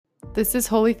This is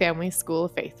Holy Family School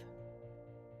of Faith.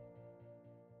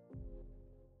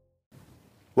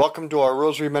 Welcome to our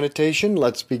Rosary Meditation.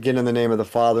 Let's begin in the name of the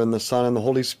Father, and the Son, and the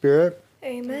Holy Spirit.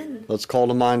 Amen. Let's call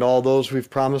to mind all those we've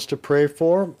promised to pray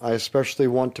for. I especially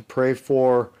want to pray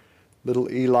for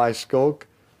little Eli Skoke,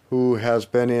 who has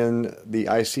been in the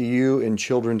ICU in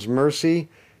Children's Mercy.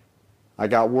 I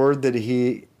got word that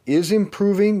he is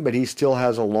improving, but he still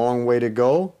has a long way to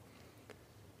go.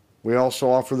 We also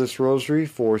offer this rosary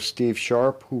for Steve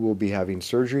Sharp, who will be having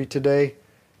surgery today,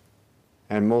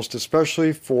 and most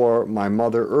especially for my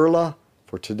mother, Erla,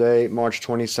 for today, March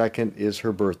 22nd, is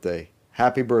her birthday.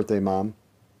 Happy birthday, Mom.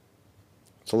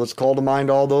 So let's call to mind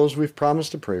all those we've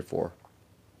promised to pray for.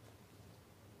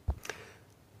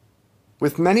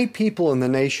 With many people in the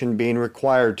nation being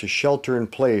required to shelter in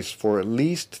place for at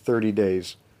least 30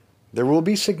 days, there will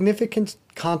be significant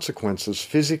consequences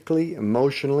physically,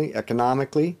 emotionally,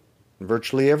 economically, in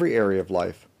virtually every area of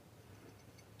life.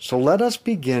 So let us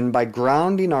begin by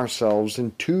grounding ourselves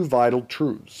in two vital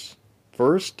truths.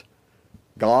 First,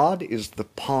 God is the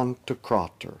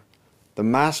Pantocrator, the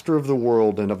master of the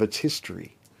world and of its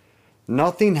history.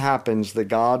 Nothing happens that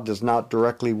God does not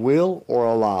directly will or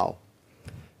allow.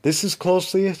 This is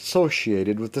closely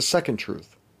associated with the second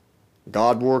truth.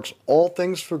 God works all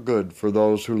things for good for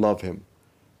those who love Him,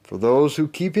 for those who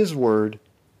keep His word,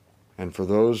 and for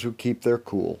those who keep their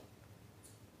cool.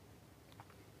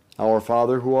 Our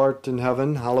Father, who art in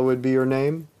heaven, hallowed be your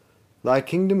name. Thy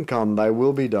kingdom come, thy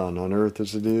will be done, on earth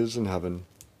as it is in heaven.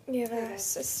 Give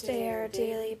us this day our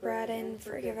daily bread, and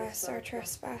forgive us our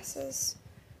trespasses,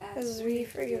 as we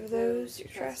forgive those who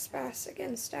trespass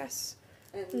against us.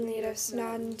 And lead us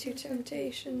not into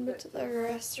temptation, but deliver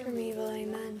us from evil.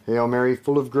 Amen. Hail Mary,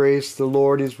 full of grace, the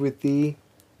Lord is with thee.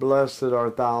 Blessed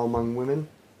art thou among women.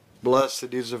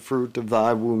 Blessed is the fruit of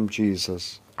thy womb,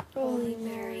 Jesus. Holy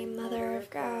Mary, Mother of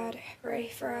God, pray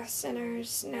for us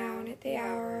sinners, now and at the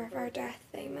hour of our death.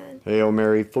 Amen. Hail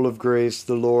Mary, full of grace,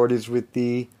 the Lord is with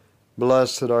thee.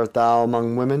 Blessed art thou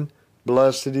among women.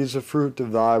 Blessed is the fruit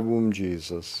of thy womb,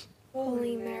 Jesus.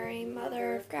 Holy Mary,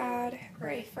 Mother of God,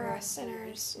 pray for us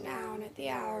sinners, now and at the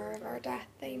hour of our death.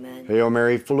 Amen. Hail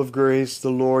Mary, full of grace, the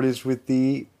Lord is with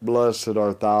thee. Blessed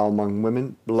art thou among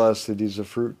women. Blessed is the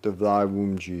fruit of thy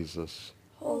womb, Jesus.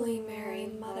 Holy Mary,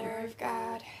 Mother of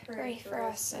God, pray for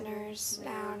us sinners,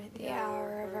 now and at the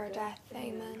hour of our death.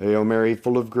 Amen. Hail Mary,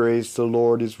 full of grace, the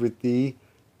Lord is with thee.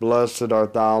 Blessed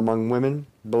art thou among women.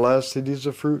 Blessed is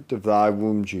the fruit of thy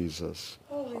womb, Jesus.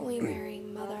 Holy Mary,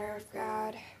 Mother of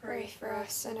God, pray for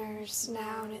us sinners,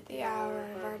 now and at the hour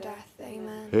of our death.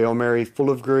 Amen. Hail Mary, full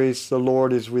of grace, the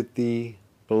Lord is with thee.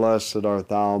 Blessed art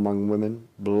thou among women.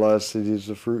 Blessed is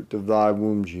the fruit of thy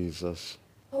womb, Jesus.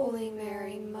 Holy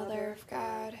Mary, Mother of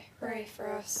God, pray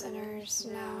for us sinners,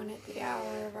 now and at the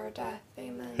hour of our death.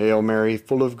 Amen. Hail Mary,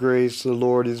 full of grace, the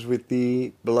Lord is with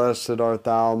thee. Blessed art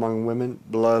thou among women.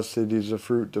 Blessed is the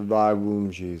fruit of thy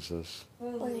womb, Jesus.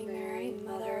 Holy Mary,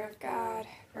 Mother of God,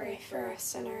 pray for us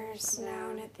sinners, now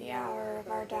and at the hour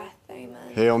of our death.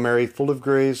 Amen. Hail Mary, full of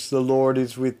grace, the Lord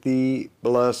is with thee.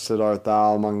 Blessed art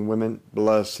thou among women.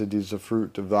 Blessed is the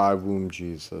fruit of thy womb,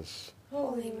 Jesus.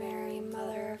 Holy Mary,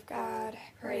 Mother of God,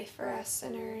 pray for us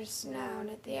sinners, now and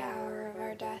at the hour of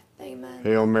our death. Amen.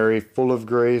 Hail Mary, full of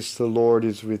grace, the Lord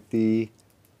is with thee.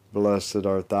 Blessed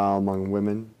art thou among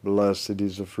women. Blessed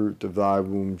is the fruit of thy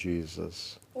womb,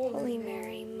 Jesus. Holy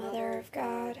Mary, Mother of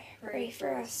God, pray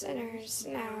for us sinners,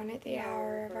 now and at the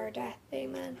hour of our death.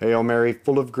 Amen. Hail Mary,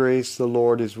 full of grace, the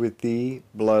Lord is with thee.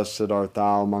 Blessed art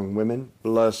thou among women.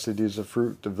 Blessed is the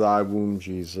fruit of thy womb,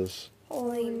 Jesus.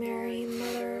 Holy Mary,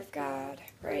 Mother of God,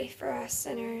 pray for us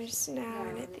sinners, now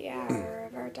and at the hour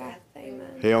of our death.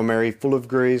 Amen. Hail Mary, full of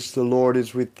grace, the Lord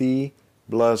is with thee.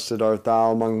 Blessed art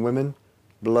thou among women.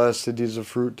 Blessed is the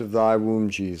fruit of thy womb,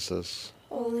 Jesus.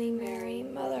 Holy Mary,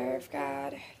 Mother of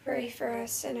God, pray for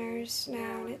us sinners,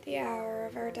 now and at the hour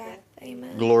of our death.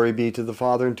 Amen. Glory be to the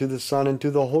Father, and to the Son, and to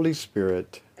the Holy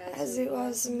Spirit. As it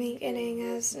was in the beginning,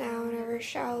 as now and ever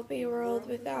shall be, world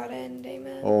without end.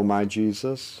 Amen. O my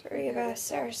Jesus, forgive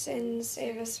us our sins,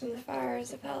 save us from the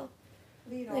fires of hell.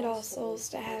 Lead all souls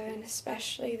to heaven,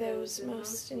 especially those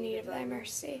most in need of thy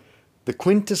mercy. the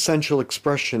quintessential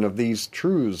expression of these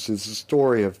truths is the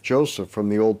story of Joseph from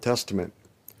the Old Testament.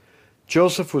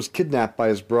 Joseph was kidnapped by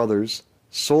his brothers,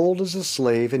 sold as a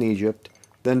slave in Egypt,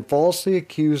 then falsely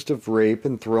accused of rape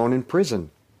and thrown in prison.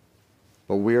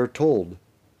 But we are told,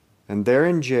 and there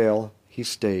in jail he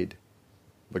stayed.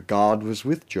 But God was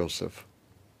with Joseph.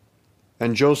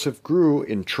 And Joseph grew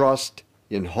in trust,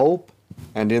 in hope,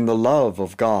 and in the love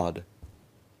of God.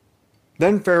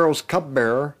 Then Pharaoh's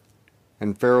cupbearer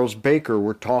and Pharaoh's baker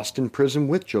were tossed in prison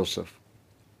with Joseph.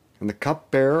 and the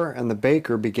cupbearer and the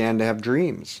baker began to have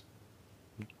dreams.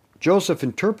 Joseph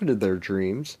interpreted their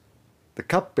dreams. The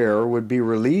cupbearer would be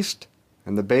released,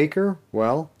 and the baker,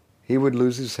 well, he would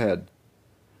lose his head.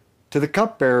 To the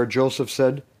cupbearer Joseph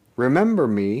said, "Remember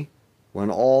me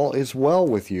when all is well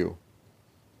with you."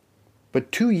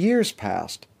 But 2 years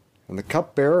passed, and the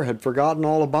cupbearer had forgotten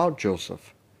all about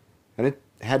Joseph, and it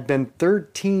had been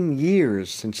 13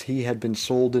 years since he had been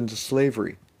sold into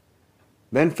slavery.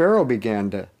 Then Pharaoh began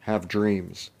to have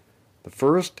dreams, the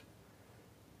first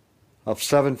of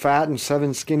 7 fat and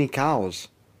 7 skinny cows.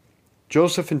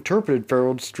 Joseph interpreted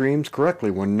Pharaoh's dreams correctly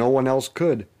when no one else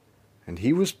could, and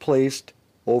he was placed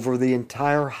over the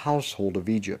entire household of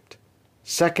Egypt,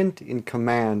 second in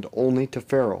command only to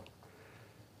Pharaoh.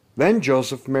 Then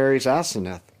Joseph marries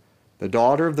Asenath, the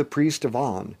daughter of the priest of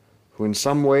On, who in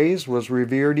some ways was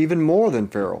revered even more than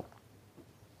Pharaoh.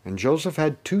 And Joseph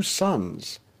had 2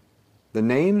 sons, the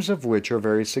names of which are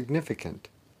very significant.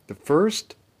 The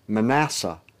first,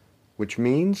 Manasseh, which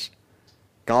means,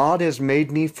 God has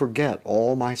made me forget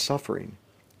all my suffering.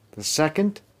 The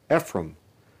second, Ephraim,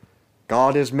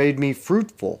 God has made me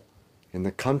fruitful in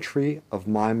the country of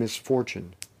my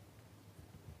misfortune.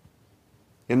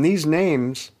 In these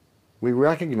names, we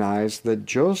recognize that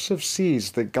Joseph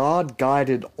sees that God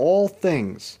guided all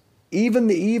things, even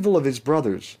the evil of his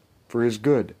brothers, for his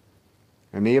good,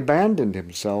 and he abandoned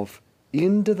himself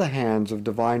into the hands of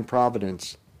divine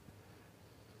providence.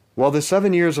 Well, the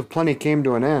 7 years of plenty came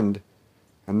to an end,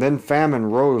 and then famine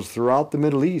rose throughout the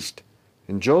Middle East,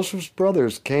 and Joseph's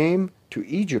brothers came to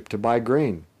Egypt to buy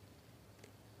grain.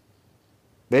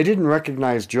 They didn't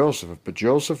recognize Joseph, but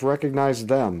Joseph recognized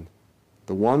them,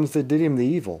 the ones that did him the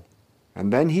evil,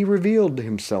 and then he revealed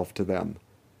himself to them.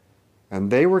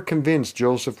 And they were convinced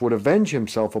Joseph would avenge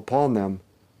himself upon them,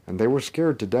 and they were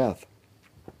scared to death.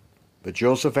 But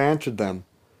Joseph answered them,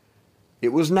 "It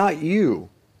was not you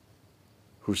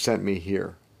who sent me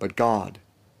here, but God.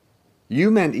 You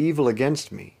meant evil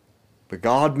against me, but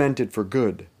God meant it for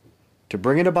good, to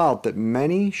bring it about that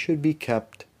many should be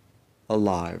kept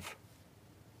alive."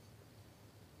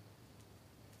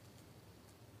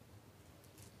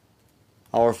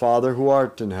 Our Father, who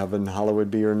art in heaven,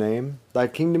 hallowed be your name. Thy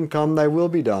kingdom come, thy will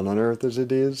be done, on earth as it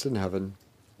is in heaven.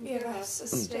 Give us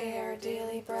this day our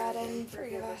daily bread, and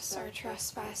forgive us our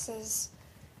trespasses,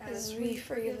 as we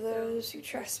forgive those who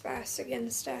trespass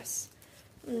against us.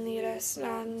 And lead us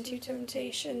not into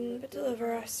temptation, but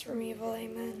deliver us from evil.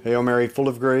 Amen. Hail Mary, full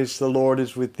of grace, the Lord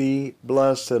is with thee.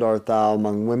 Blessed art thou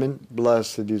among women.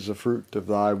 Blessed is the fruit of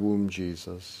thy womb,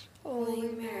 Jesus. Holy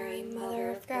Mary, Mother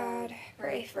of God,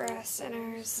 pray for us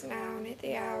sinners, now and at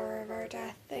the hour of our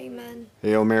death. Amen.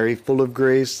 Hail Mary, full of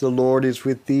grace, the Lord is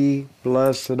with thee.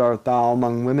 Blessed art thou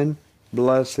among women.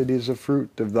 Blessed is the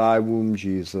fruit of thy womb,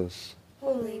 Jesus.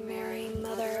 Holy Mary,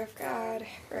 Mother of God,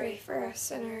 pray for us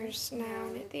sinners, now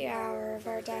and at the hour of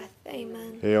our death.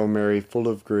 Amen. Hail Mary, full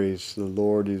of grace, the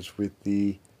Lord is with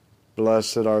thee.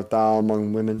 Blessed art thou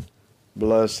among women.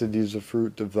 Blessed is the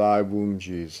fruit of thy womb,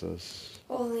 Jesus.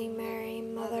 Holy Mary,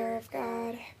 Mother of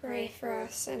God, pray for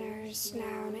us sinners,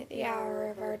 now and at the hour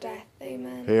of our death.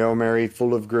 Amen. Hail Mary,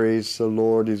 full of grace, the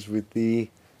Lord is with thee.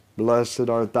 Blessed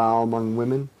art thou among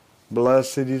women.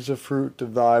 Blessed is the fruit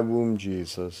of thy womb,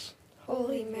 Jesus.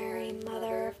 Holy Mary,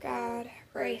 Mother of God,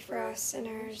 pray for us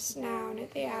sinners, now and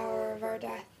at the hour of our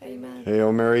death. Amen.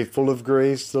 Hail Mary, full of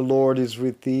grace, the Lord is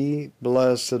with thee.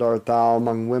 Blessed art thou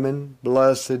among women.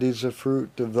 Blessed is the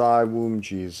fruit of thy womb,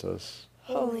 Jesus.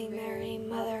 Holy Mary,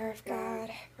 Mother of God,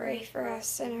 pray for us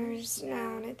sinners,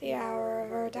 now and at the hour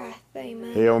of our death.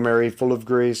 Amen. Hail Mary, full of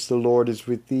grace, the Lord is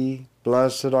with thee.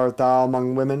 Blessed art thou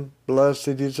among women.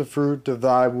 Blessed is the fruit of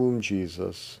thy womb,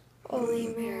 Jesus. Holy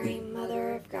Mary,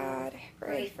 Mother of God,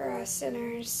 pray for us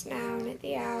sinners, now and at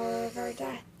the hour of our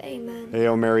death. Amen.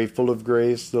 Hail Mary, full of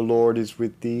grace, the Lord is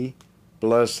with thee.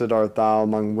 Blessed art thou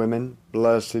among women.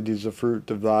 Blessed is the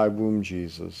fruit of thy womb,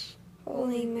 Jesus.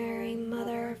 Holy Mary,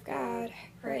 Mother of God,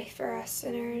 pray for us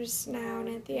sinners, now and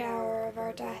at the hour of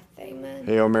our death. Amen.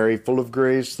 Hail Mary, full of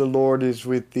grace, the Lord is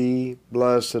with thee.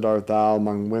 Blessed art thou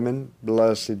among women.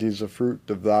 Blessed is the fruit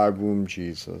of thy womb,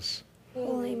 Jesus.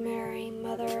 Holy Mary,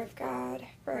 Mother of God,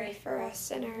 pray for us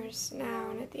sinners,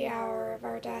 now and at the hour of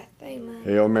our death. Amen.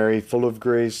 Hail Mary, full of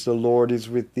grace, the Lord is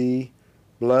with thee.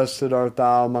 Blessed art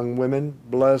thou among women.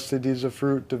 Blessed is the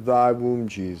fruit of thy womb,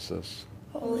 Jesus.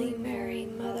 Holy Mary,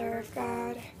 Mother of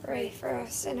God, pray for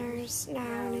us sinners,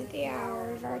 now and at the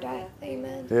hour of our death.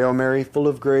 Amen. Hail Mary, full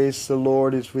of grace, the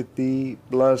Lord is with thee.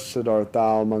 Blessed art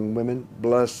thou among women.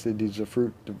 Blessed is the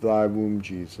fruit of thy womb,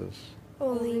 Jesus.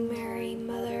 Holy Mary,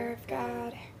 Mother of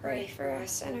God, pray for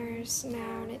us sinners,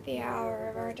 now and at the hour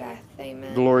of our death.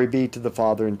 Amen. Glory be to the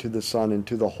Father, and to the Son, and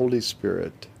to the Holy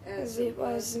Spirit. As it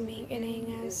was in the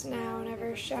beginning, as now, and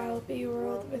ever shall be,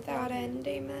 world without end.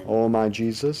 Amen. O my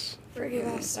Jesus, Forgive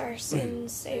us our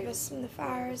sins, save us from the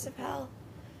fires of hell.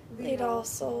 Lead all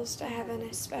souls to heaven,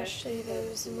 especially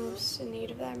those most in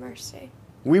need of thy mercy.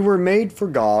 we were made for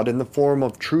God in the form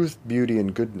of truth, beauty,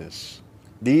 and goodness.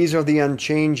 These are the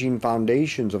unchanging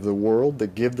foundations of the world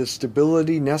that give the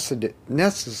stability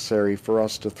necessary for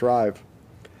us to thrive.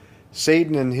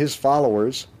 Satan and his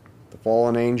followers, the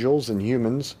fallen angels and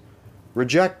humans,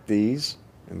 reject these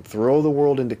and throw the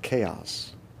world into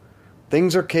chaos.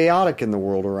 Things are chaotic in the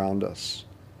world around us.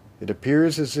 It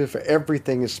appears as if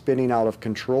everything is spinning out of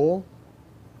control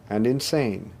and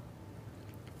insane.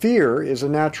 Fear is a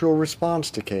natural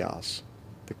response to chaos.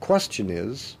 The question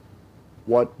is,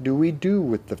 what do we do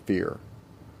with the fear?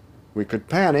 We could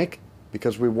panic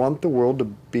because we want the world to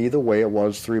be the way it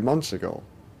was 3 months ago.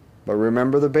 But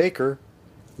remember the baker,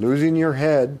 losing your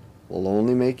head will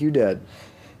only make you dead.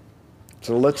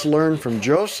 So let's learn from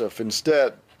Joseph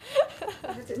instead.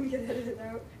 I didn't get it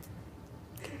out.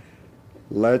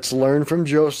 Let's learn from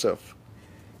Joseph.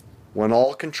 When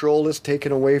all control is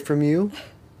taken away from you,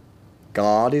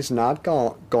 God is not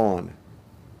gone.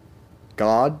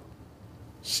 God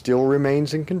still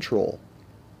remains in control.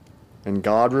 And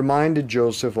God reminded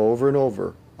Joseph over and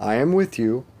over, I am with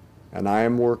you, and I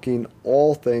am working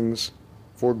all things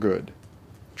for good.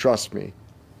 Trust me.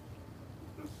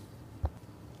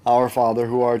 Our Father,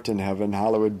 who art in heaven,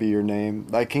 hallowed be your name.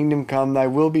 Thy kingdom come, thy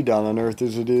will be done on earth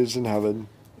as it is in heaven.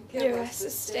 Give us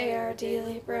this day our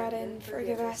daily bread, and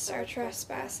forgive us our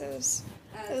trespasses,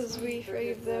 as we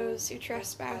forgive those who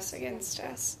trespass against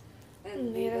us.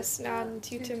 And lead us not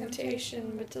into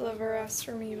temptation, but deliver us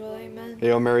from evil. Amen.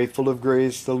 Hail Mary, full of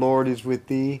grace, the Lord is with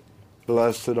thee.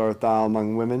 Blessed art thou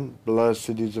among women.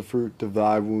 Blessed is the fruit of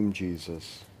thy womb,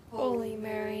 Jesus. Holy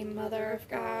Mary, Mother of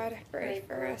God, pray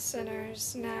for us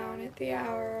sinners, now and at the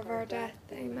hour of our death.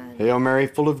 Amen. Hail Mary,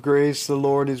 full of grace, the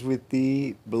Lord is with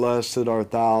thee. Blessed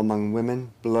art thou among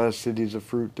women. Blessed is the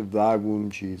fruit of thy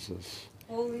womb, Jesus.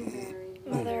 Holy Mary,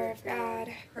 Mother of God,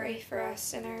 pray for us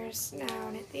sinners, now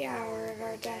and at the hour of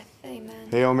our death. Amen.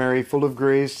 Hail Mary, full of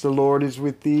grace, the Lord is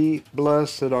with thee.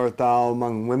 Blessed art thou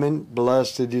among women.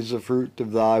 Blessed is the fruit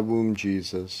of thy womb,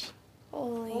 Jesus.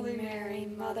 Holy Mary,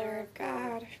 Mother of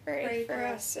God, pray for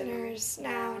us sinners,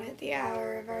 now and at the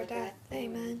hour of our death.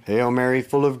 Amen. Hail Mary,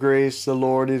 full of grace, the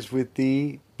Lord is with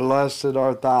thee. Blessed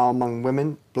art thou among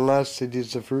women. Blessed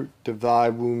is the fruit of thy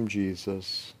womb,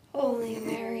 Jesus. Holy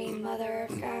Mary, Mother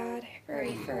of God,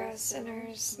 pray for us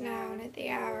sinners, now and at the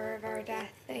hour of our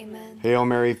death. Amen. Hail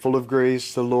Mary, full of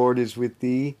grace, the Lord is with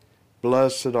thee.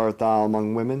 Blessed art thou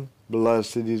among women.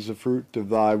 Blessed is the fruit of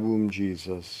thy womb,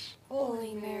 Jesus.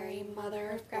 Holy Mary,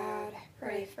 Mother of God,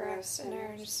 pray for us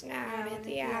sinners, now and at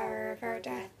the hour of our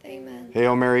death. Amen.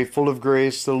 Hail Mary, full of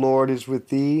grace, the Lord is with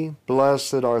thee.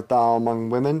 Blessed art thou among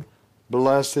women.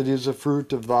 Blessed is the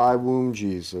fruit of thy womb,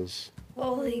 Jesus.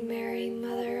 Holy Mary,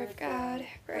 Mother of God,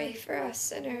 pray for us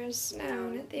sinners, now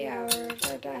and at the hour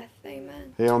of our death.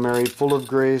 Amen. Hail Mary, full of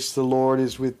grace, the Lord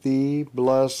is with thee.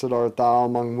 Blessed art thou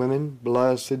among women.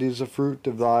 Blessed is the fruit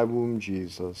of thy womb,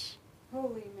 Jesus.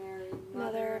 Holy Mary,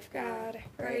 Mother of God,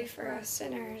 pray for us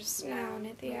sinners, now and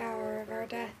at the hour of our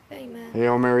death. Amen.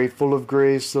 Hail Mary, full of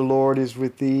grace, the Lord is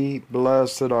with thee.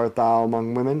 Blessed art thou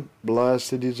among women.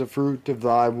 Blessed is the fruit of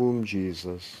thy womb,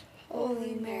 Jesus.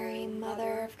 Holy Mary,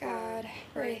 Mother of God,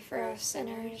 pray for us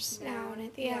sinners, now and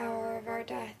at the hour of our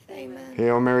death. Amen.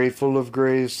 Hail Mary, full of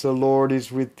grace, the Lord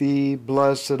is with thee.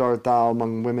 Blessed art thou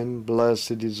among women.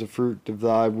 Blessed is the fruit of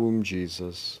thy womb,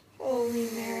 Jesus. Holy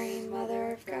Mary,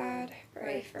 Mother of God,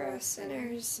 pray for us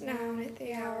sinners, now and at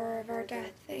the hour of our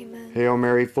death. Amen. Hail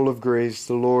Mary, full of grace,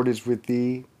 the Lord is with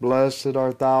thee. Blessed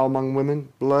art thou among women.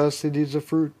 Blessed is the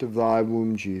fruit of thy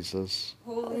womb, Jesus.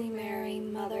 Holy Mary,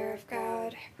 Mother of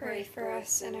God, pray for us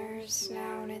sinners,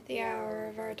 now and at the hour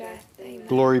of our death. Amen.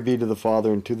 Glory be to the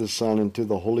Father, and to the Son, and to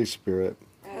the Holy Spirit.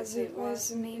 As it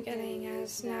was in the beginning,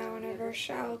 as now, and ever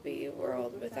shall be,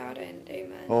 world without end.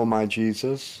 Amen. O my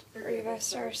Jesus, Forgive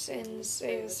us our sins,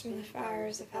 save us from the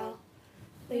fires of hell.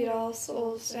 Lead all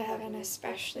souls to heaven,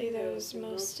 especially those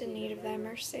most in need of thy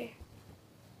mercy.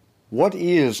 what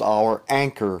is our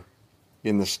anchor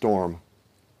in the storm?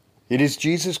 It is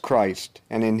Jesus Christ,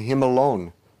 and in him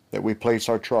alone, that we place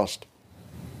our trust,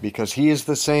 because he is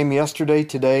the same yesterday,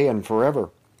 today, and forever.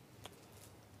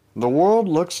 The world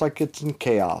looks like it's in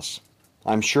chaos.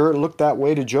 I'm sure it looked that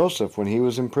way to Joseph when he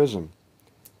was in prison.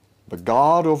 But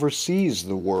God oversees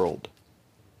the world.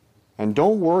 And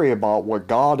don't worry about what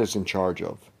God is in charge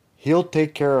of. He'll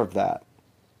take care of that.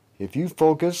 If you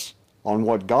focus on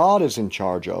what God is in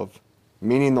charge of,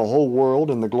 meaning the whole world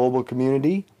and the global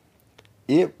community,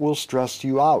 it will stress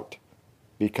you out,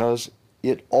 because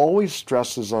it always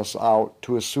stresses us out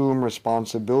to assume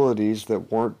responsibilities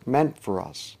that weren't meant for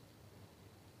us.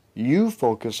 You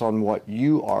focus on what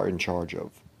you are in charge of,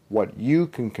 what you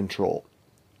can control,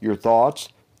 your thoughts,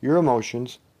 your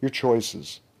emotions, your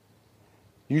choices.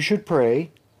 You should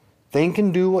pray, think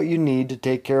and do what you need to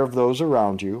take care of those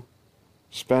around you,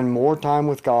 spend more time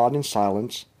with God in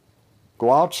silence,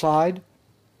 go outside,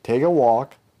 take a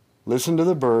walk, listen to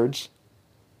the birds,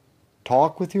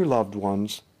 talk with your loved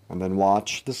ones, and then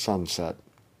watch the sunset.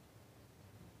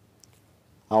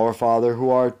 Our Father, who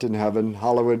art in heaven,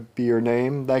 hallowed be your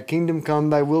name. Thy kingdom come,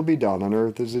 thy will be done on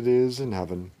earth as it is in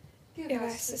heaven. Give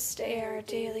us this day our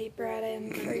daily bread,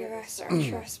 and forgive us our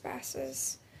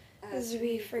trespasses, as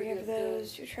we forgive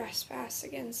those who trespass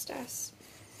against us.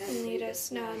 And lead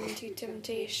us not into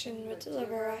temptation, but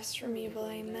deliver us from evil.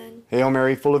 Amen. Hail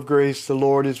Mary, full of grace, the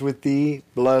Lord is with thee.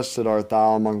 Blessed art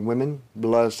thou among women.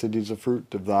 Blessed is the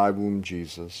fruit of thy womb,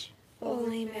 Jesus.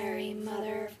 Holy Mary,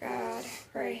 Mother of God,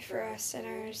 pray for us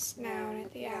sinners, now and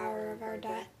at the hour of our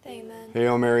death. Amen.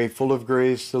 Hail Mary, full of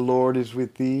grace, the Lord is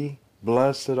with thee.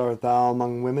 Blessed art thou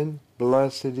among women.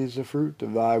 Blessed is the fruit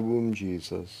of thy womb,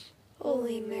 Jesus.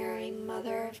 Holy Mary,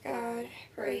 Mother of God,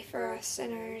 pray for us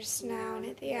sinners, now and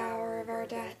at the hour of our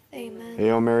death. Amen.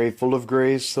 Hail Mary, full of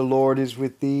grace, the Lord is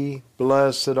with thee.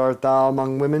 Blessed art thou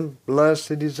among women.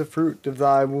 Blessed is the fruit of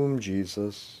thy womb,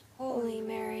 Jesus. Holy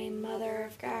Mary, Mother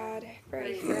of God,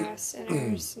 pray for us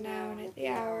sinners, now and at the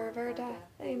hour of our death.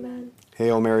 Amen.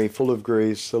 Hail Mary, full of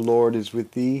grace, the Lord is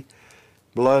with thee.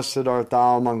 Blessed art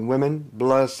thou among women.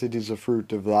 Blessed is the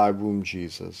fruit of thy womb,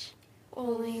 Jesus.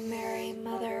 Holy Mary,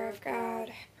 Mother of God,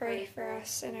 pray for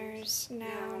us sinners,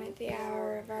 now and at the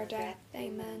hour of our death.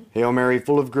 Amen. Hail Mary,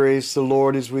 full of grace, the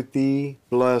Lord is with thee.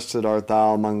 Blessed art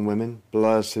thou among women.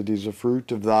 Blessed is the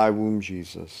fruit of thy womb,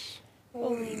 Jesus.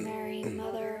 Holy Mary,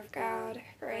 Mother of God,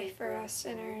 pray for us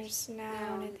sinners,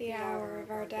 now and at the hour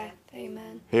of our death.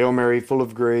 Amen. Hail Mary, full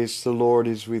of grace, the Lord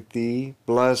is with thee.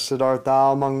 Blessed art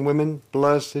thou among women.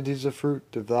 Blessed is the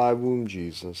fruit of thy womb,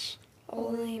 Jesus.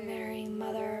 Holy Mary,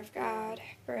 Mother of God,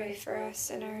 pray for us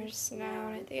sinners, now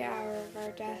and at the hour of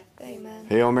our death. Amen.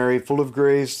 Hail Mary, full of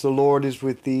grace, the Lord is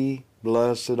with thee.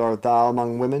 Blessed art thou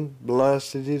among women.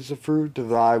 Blessed is the fruit of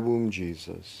thy womb,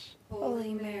 Jesus.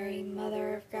 Holy Mary,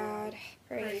 Mother of God,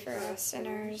 pray for us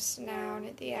sinners, now and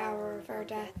at the hour of our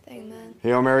death. Amen.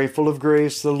 Hail Mary, full of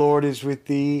grace, the Lord is with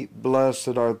thee.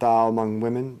 Blessed art thou among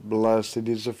women. Blessed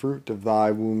is the fruit of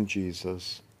thy womb,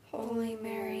 Jesus. Holy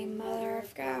Mary, Mother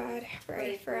of God,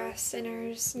 pray for us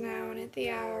sinners, now and at the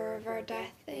hour of our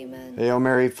death. Amen. Hail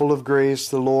Mary, full of grace,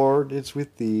 the Lord is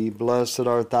with thee. Blessed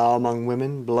art thou among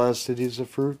women. Blessed is the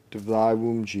fruit of thy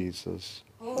womb, Jesus.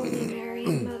 Holy Mary,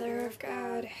 Mother of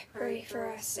God, pray for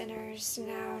us sinners,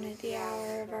 now and at the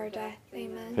hour of our death.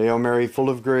 Amen. Hail Mary, full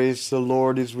of grace, the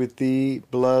Lord is with thee.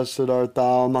 Blessed art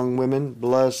thou among women.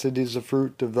 Blessed is the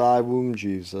fruit of thy womb,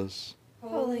 Jesus.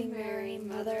 Holy Mary,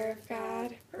 Mother of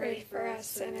God, pray for us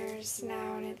sinners,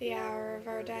 now and at the hour of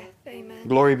our death. Amen.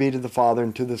 Glory be to the Father,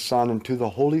 and to the Son, and to the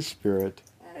Holy Spirit.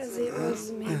 As it was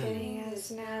in the beginning,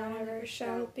 as now, and ever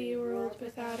shall be, world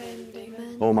without end.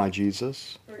 Amen. O my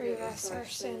Jesus, Forgive us our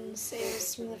sins, save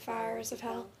us from the fires of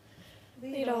hell.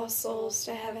 Lead all souls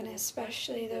to heaven,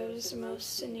 especially those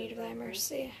most in need of thy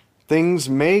mercy. things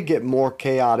may get more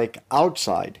chaotic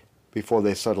outside before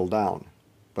they settle down,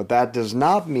 but that does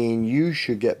not mean you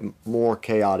should get more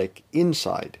chaotic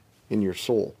inside in your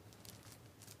soul.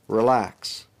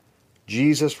 Relax.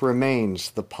 Jesus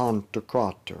remains the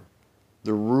Pantocrator,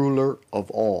 the ruler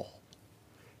of all.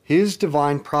 His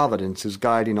divine providence is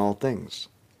guiding all things.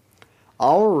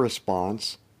 Our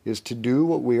response is to do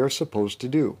what we are supposed to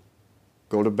do.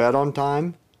 Go to bed on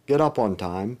time, get up on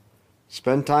time,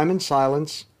 spend time in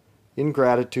silence, in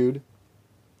gratitude,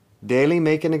 daily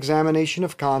make an examination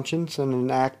of conscience and an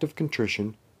act of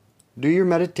contrition, do your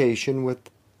meditation with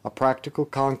a practical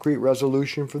concrete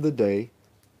resolution for the day,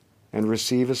 and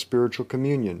receive a spiritual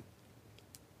communion.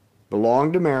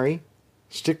 Belong to Mary,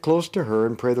 stick close to her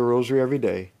and pray the rosary every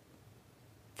day.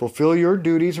 Fulfill your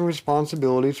duties and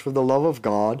responsibilities for the love of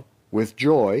God with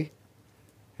joy,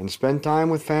 and spend time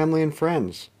with family and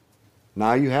friends.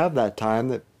 Now you have that time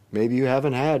that maybe you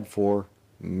haven't had for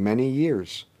many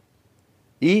years.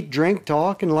 Eat, drink,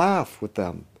 talk, and laugh with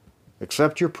them.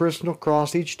 Accept your personal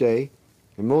cross each day,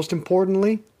 and most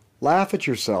importantly, laugh at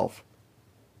yourself,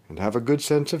 and have a good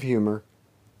sense of humor,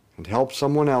 and help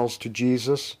someone else to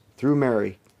Jesus through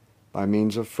Mary by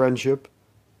means of friendship,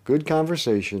 good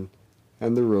conversation,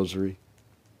 and the rosary.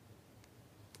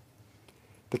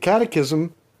 The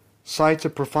Catechism cites a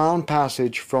profound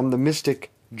passage from the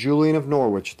mystic Julian of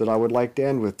Norwich that I would like to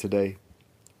end with today.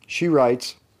 She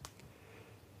writes,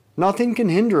 "Nothing can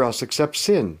hinder us except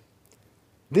sin.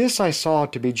 This I saw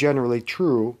to be generally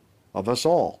true of us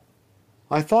all.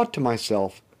 I thought to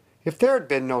myself, if there had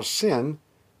been no sin,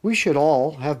 we should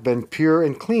all have been pure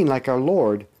and clean like our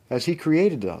Lord as He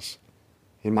created us.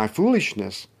 In my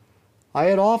foolishness, I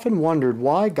had often wondered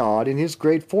why God, in His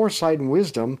great foresight and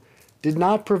wisdom, did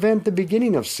not prevent the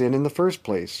beginning of sin in the first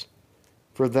place.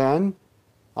 For then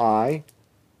I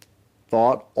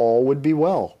thought all would be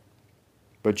well.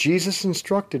 But Jesus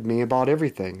instructed me about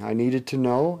everything I needed to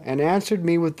know and answered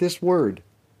me with this word: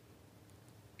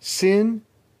 sin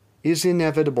is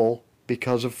inevitable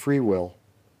because of free will.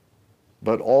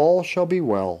 But all shall be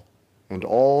well, and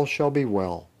all shall be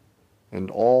well, and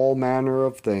all manner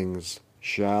of things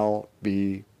shall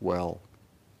be well."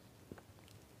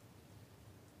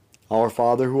 Our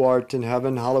Father who art in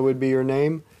heaven, hallowed be your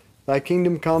name. Thy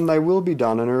kingdom come, thy will be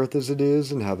done on earth as it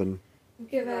is in heaven.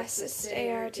 Give us this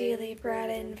day our daily bread,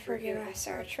 and forgive us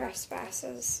our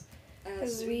trespasses,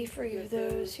 as we forgive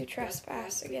those who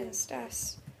trespass against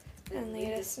us. And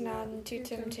lead us not into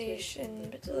temptation,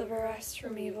 but deliver us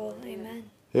from evil. Amen.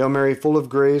 Hail Mary, full of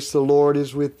grace, the Lord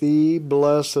is with thee.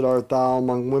 Blessed art thou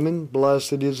among women.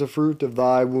 Blessed is the fruit of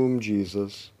thy womb,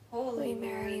 Jesus. Holy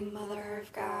Mary, Mother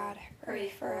of God, pray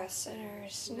for us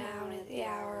sinners, now and at the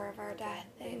hour of our death.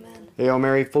 Amen. Hail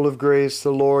Mary, full of grace,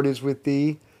 the Lord is with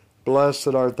thee.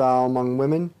 Blessed art thou among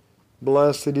women.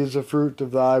 Blessed is the fruit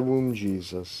of thy womb,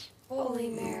 Jesus. Holy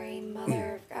Mary,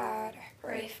 Mother of God,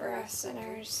 pray for us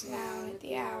sinners, now and at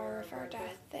the hour of our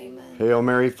death. Amen. Hail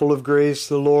Mary, full of grace,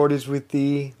 the Lord is with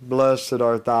thee. Blessed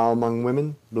art thou among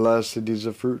women. Blessed is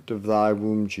the fruit of thy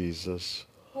womb, Jesus.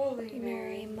 Holy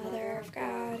Mary, Mother of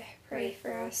God, pray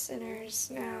for us sinners,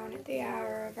 now and at the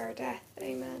hour of our death.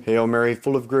 Amen. Hail Mary,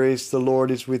 full of grace, the Lord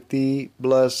is with thee.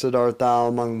 Blessed art thou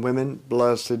among women.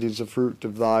 Blessed is the fruit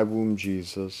of thy womb,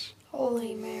 Jesus.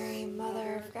 Holy Mary,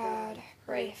 Mother of God,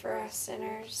 pray for us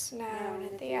sinners, now and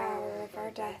at the hour of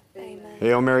our death. Amen.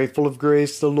 Hail Mary, full of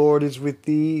grace, the Lord is with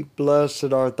thee.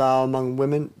 Blessed art thou among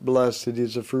women. Blessed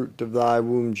is the fruit of thy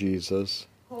womb, Jesus.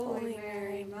 Holy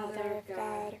Mary, Mother of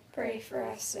God, pray for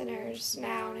us sinners,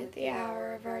 now and at the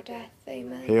hour of our death.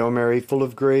 Amen. Hail Mary, full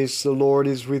of grace, the Lord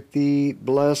is with thee.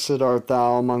 Blessed art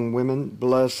thou among women.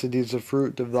 Blessed is the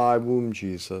fruit of thy womb,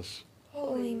 Jesus.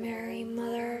 Holy Mary,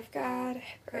 Mother of God,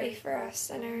 pray for us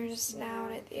sinners, now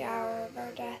and at the hour of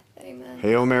our death. Amen.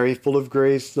 Hail Mary, full of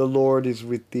grace, the Lord is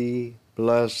with thee.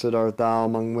 Blessed art thou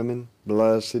among women.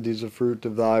 Blessed is the fruit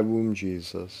of thy womb,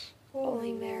 Jesus.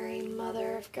 Holy Mary,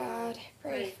 Mother of God,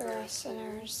 pray for us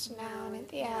sinners, now and at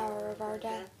the hour of our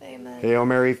death. Amen. Hail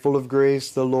Mary, full of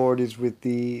grace, the Lord is with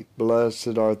thee.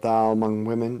 Blessed art thou among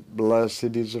women.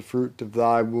 Blessed is the fruit of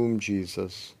thy womb,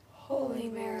 Jesus. Holy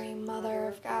Mary, Mother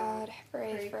of God,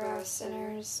 pray for us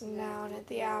sinners, now and at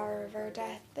the hour of our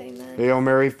death. Amen. Hail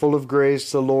Mary, full of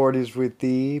grace, the Lord is with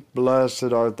thee.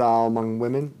 Blessed art thou among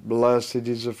women. Blessed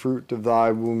is the fruit of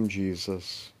thy womb,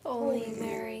 Jesus. Holy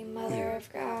Mary, Mother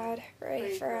of God,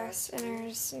 pray for us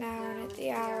sinners, now and at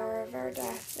the hour of our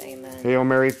death. Amen. Hail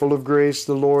Mary, full of grace,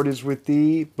 the Lord is with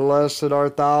thee. Blessed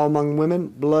art thou among women.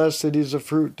 Blessed is the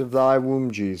fruit of thy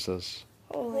womb, Jesus.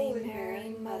 Holy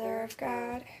Mary, Mother of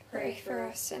God, pray for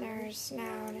us sinners,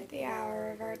 now and at the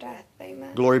hour of our death.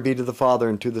 Amen. Glory be to the Father,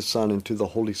 and to the Son, and to the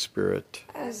Holy Spirit.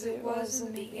 As it was in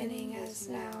the beginning, as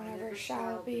now, and ever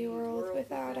shall be, world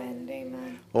without end.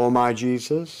 Amen. O my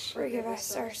Jesus, Forgive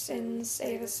us our sins,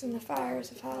 save us from the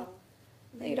fires of hell.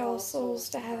 Lead all souls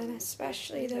to heaven,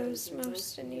 especially those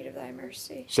most in need of thy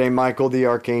mercy. Saint Michael the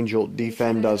Archangel,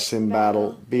 defend us in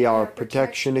battle. Be our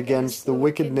protection against the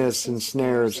wickedness and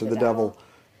snares of the devil.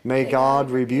 May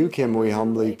God rebuke him, we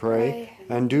humbly pray.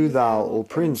 And do thou, O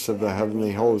Prince of the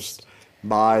heavenly host,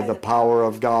 by the power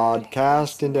of God,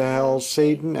 cast into hell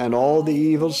Satan and all the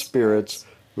evil spirits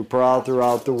who prowl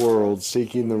throughout the world,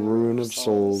 seeking the ruin of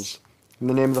souls. In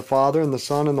the name of the Father, and the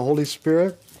Son, and the Holy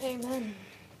Spirit. Amen.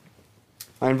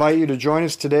 I invite you to join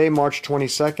us today, March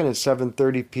 22nd at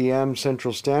 7:30 p.m.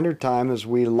 Central Standard Time, as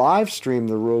we live stream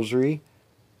the Rosary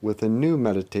with a new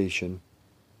meditation.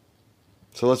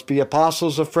 So let's be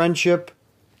apostles of friendship,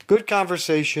 good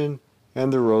conversation,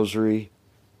 and the Rosary.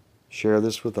 Share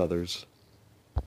this with others.